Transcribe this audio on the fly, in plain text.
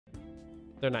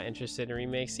They're not interested in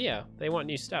remakes. Yeah, they want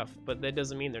new stuff, but that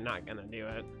doesn't mean they're not gonna do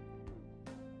it.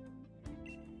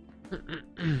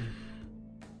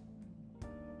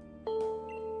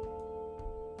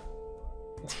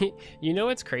 You know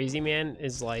what's crazy, man,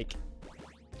 is like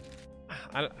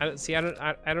I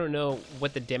don't know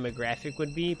what the demographic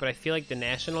would be, but I feel like the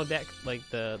national deck, like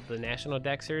the national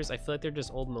dexers, I feel like they're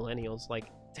just old millennials. Like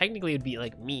technically it'd be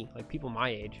like me, like people my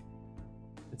age.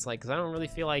 It's like, because I don't really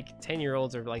feel like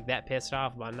 10-year-olds are like that pissed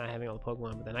off about not having all the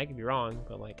Pokemon, but then I could be wrong.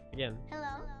 But like, again, Hello.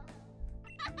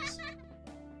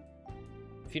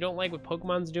 if you don't like what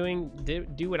Pokemon's doing,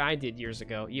 do what I did years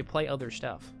ago. You play other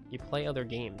stuff. You play other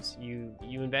games. You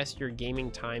invest your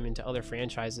gaming time into other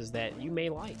franchises that you may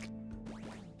like.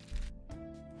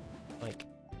 Like,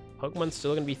 Pokemon's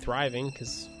still gonna be thriving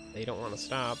because they don't want to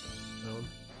stop. So.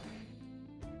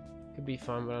 Could be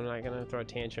fun, but I'm not gonna throw a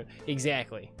tantrum.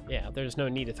 Exactly. Yeah, there's no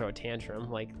need to throw a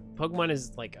tantrum. Like, Pokemon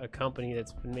is like a company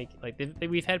that's been making, like,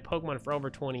 we've had Pokemon for over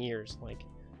 20 years. Like,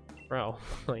 bro,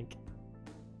 like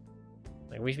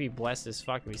we should be blessed as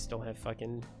fuck we still have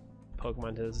fucking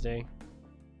Pokemon to this day.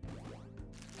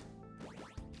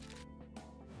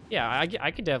 Yeah,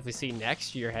 I could definitely see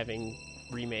next year having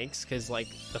remakes, because like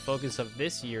the focus of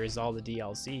this year is all the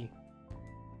DLC.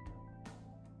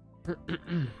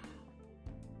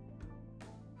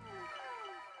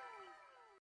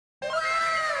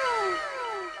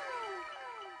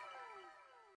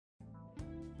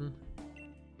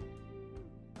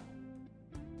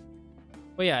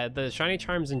 Well, yeah, the shiny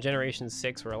charms in Generation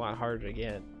 6 were a lot harder to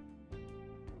get.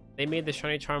 They made the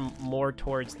shiny charm more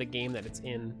towards the game that it's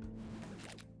in.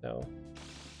 So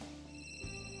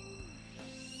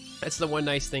that's the one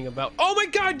nice thing about— oh my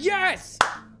god, yes!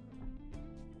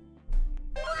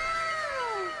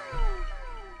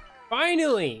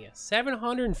 Finally!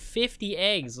 750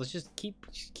 eggs. Let's just keep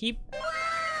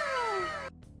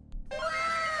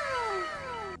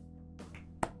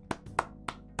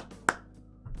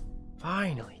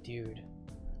Finally, dude.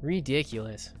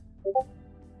 Ridiculous.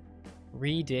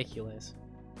 Ridiculous.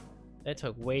 That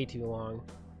took way too long.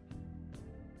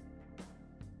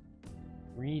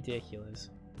 Ridiculous.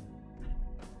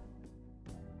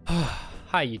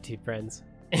 Hi, YouTube friends.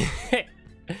 This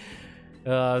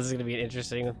is gonna be an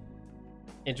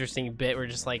interesting bit. We're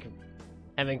just like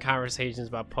having conversations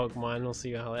about Pokemon. We'll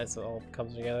see how that all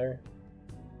comes together.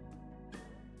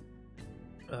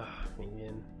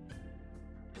 Man.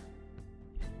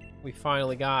 We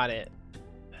finally got it.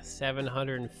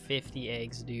 750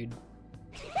 eggs, dude.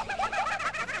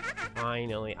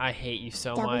 Finally. I hate you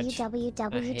so much. I hate you so much.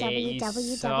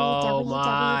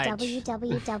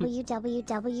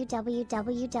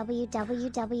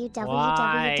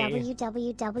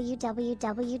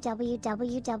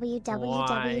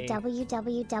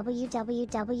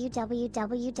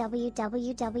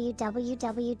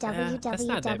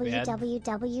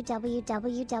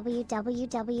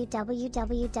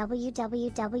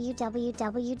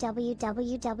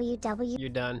 You're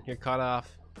done. You're cut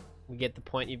off. We get the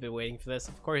point. You've been waiting for this.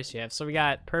 Of course you have. So we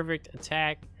got perfect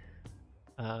attack.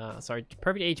 Perfect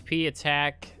HP,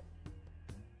 attack,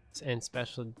 and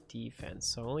special defense.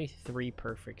 So only 3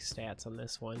 perfect stats on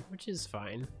this one, which is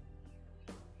fine.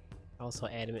 Also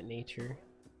adamant nature.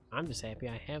 I'm just happy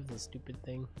I have this stupid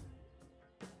thing.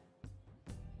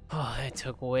 Oh, that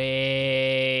took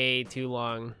way too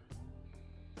long.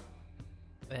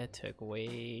 That took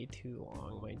way too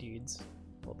long, my dudes.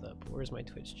 Hold up. Where's my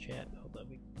Twitch chat? Hold up.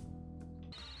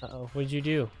 Uh-oh. What did you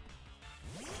do?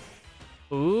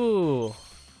 Ooh.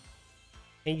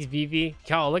 Thanks, BB.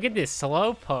 Yo, look at this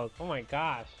Slowpoke. Oh my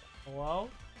gosh. Hello?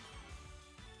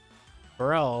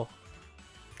 Bro.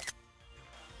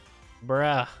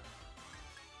 Bruh.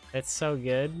 That's so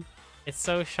good. It's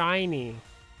so shiny.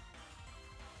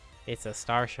 It's a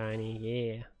star shiny.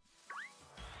 Yeah.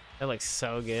 That looks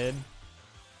so good.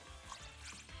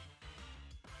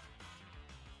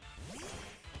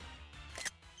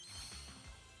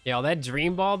 Yo, that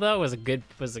Dream Ball though was a good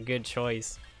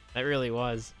choice. That really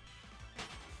was.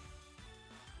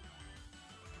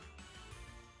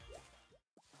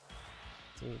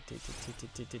 I don't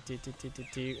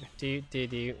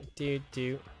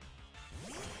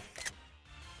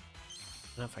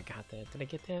know if I got that. Did I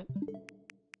get that?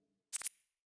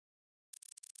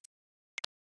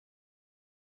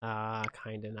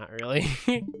 Kinda, not really.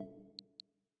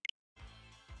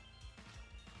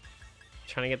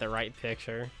 Trying to get the right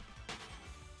picture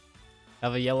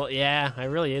of a yellow— yeah, it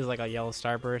really is like a yellow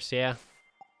starburst. Yeah,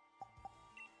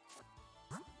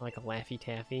 like a Laffy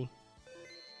Taffy.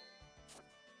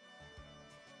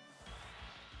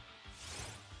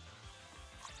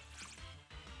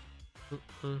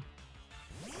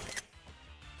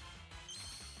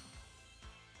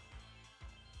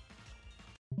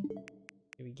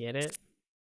 get it?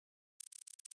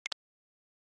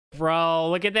 Bro,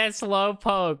 look at that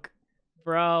Slowpoke.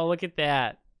 Bro, look at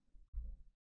that.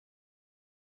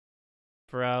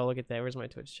 Bro, look at that. Where's my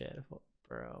Twitch chat?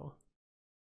 Bro.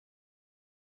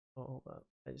 Oh, hold up.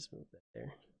 I just moved that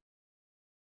there.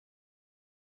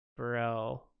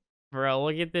 Bro. Bro,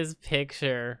 look at this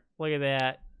picture. Look at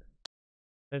that.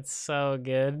 That's so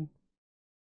good.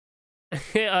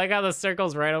 I like how the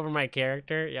circle's right over my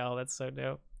character. Yo, that's so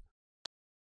dope.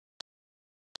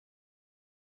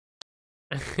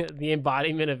 The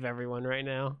embodiment of everyone right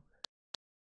now.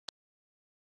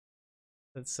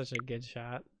 That's such a good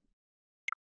shot.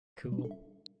 Cool.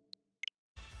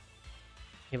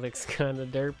 He looks kind of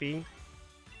derpy.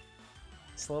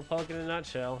 Slowpoke in a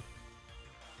nutshell.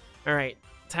 Alright,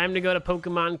 time to go to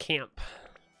Pokemon Camp.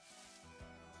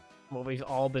 What we've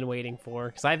all been waiting for.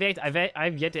 Because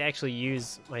I've yet to actually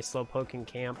use my Slowpoke in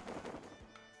camp.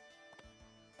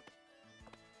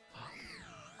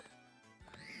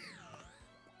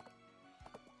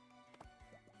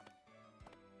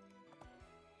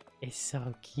 It's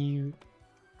so cute.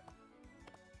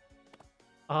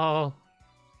 Oh.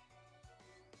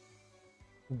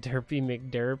 Derpy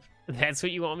McDerp. That's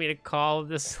what you want me to call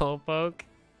the Slowpoke?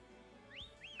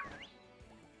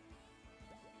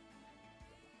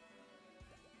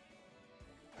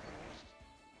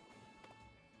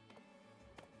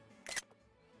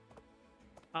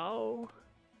 Oh.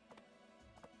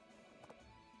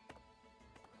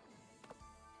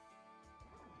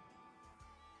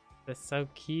 That's so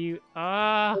cute.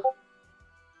 Ah.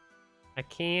 I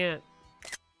can't.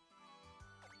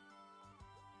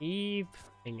 Eve.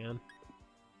 Hang on.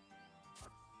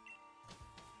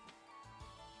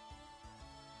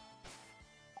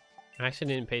 I actually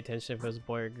didn't pay attention if it was a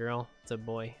boy or girl. It's a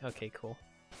boy. Okay, cool.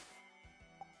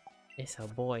 It's a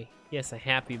boy. Yes, a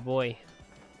happy boy.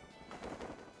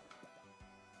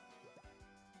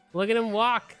 Look at him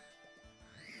walk.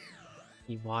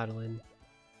 He waddling.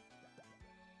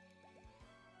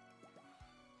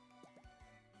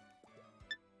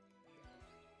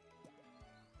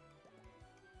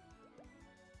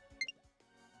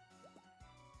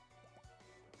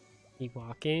 He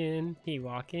walk in. He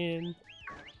walk in.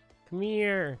 Come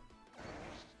here.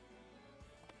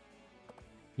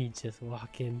 He just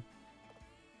walk in.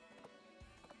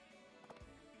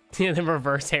 Yeah, the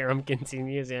reverse harem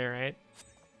continues, yeah, right?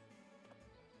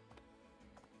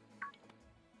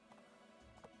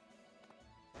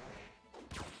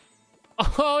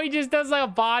 Oh, he just does like a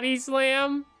body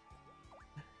slam?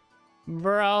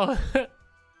 Bro.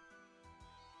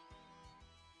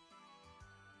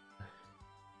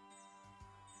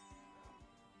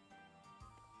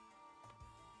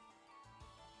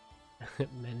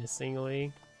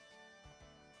 Menacingly.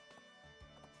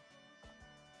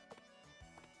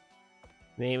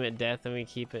 Name it death and we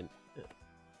keep it.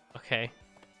 Okay.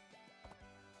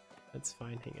 That's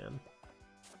fine, hang on.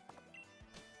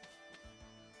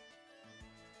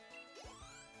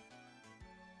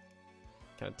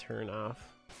 Gotta turn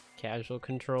off casual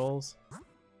controls.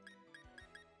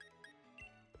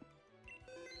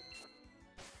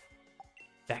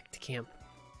 Back to camp.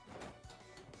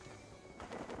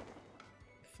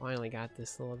 Finally got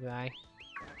this little guy.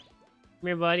 Come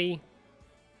here, buddy.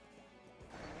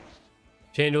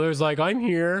 Chandeler's like, I'm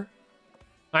here.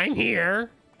 I'm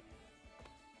here.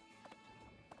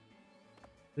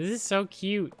 This is so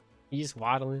cute. He's just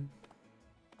waddling.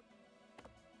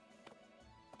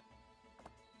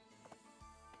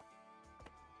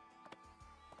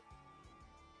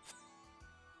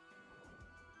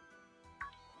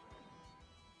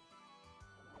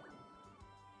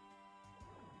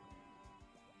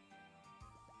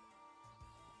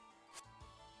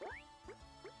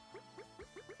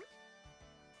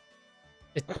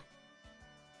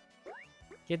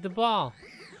 Get the ball.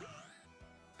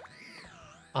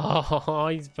 Oh,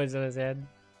 he's puts it on his head.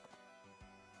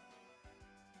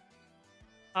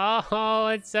 Oh,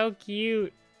 it's so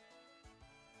cute.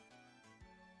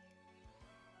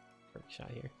 Perfect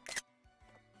shot here.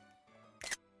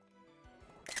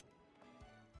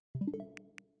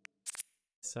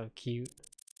 So cute.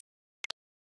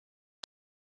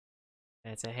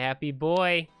 That's a happy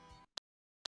boy.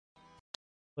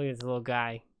 Look at this little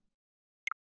guy.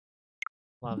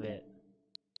 Love it.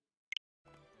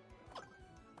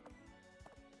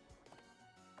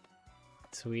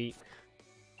 Sweet.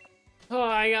 Oh,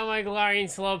 I got my Galarian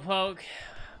Slowpoke.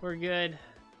 We're good.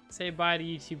 Say bye to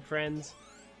YouTube friends.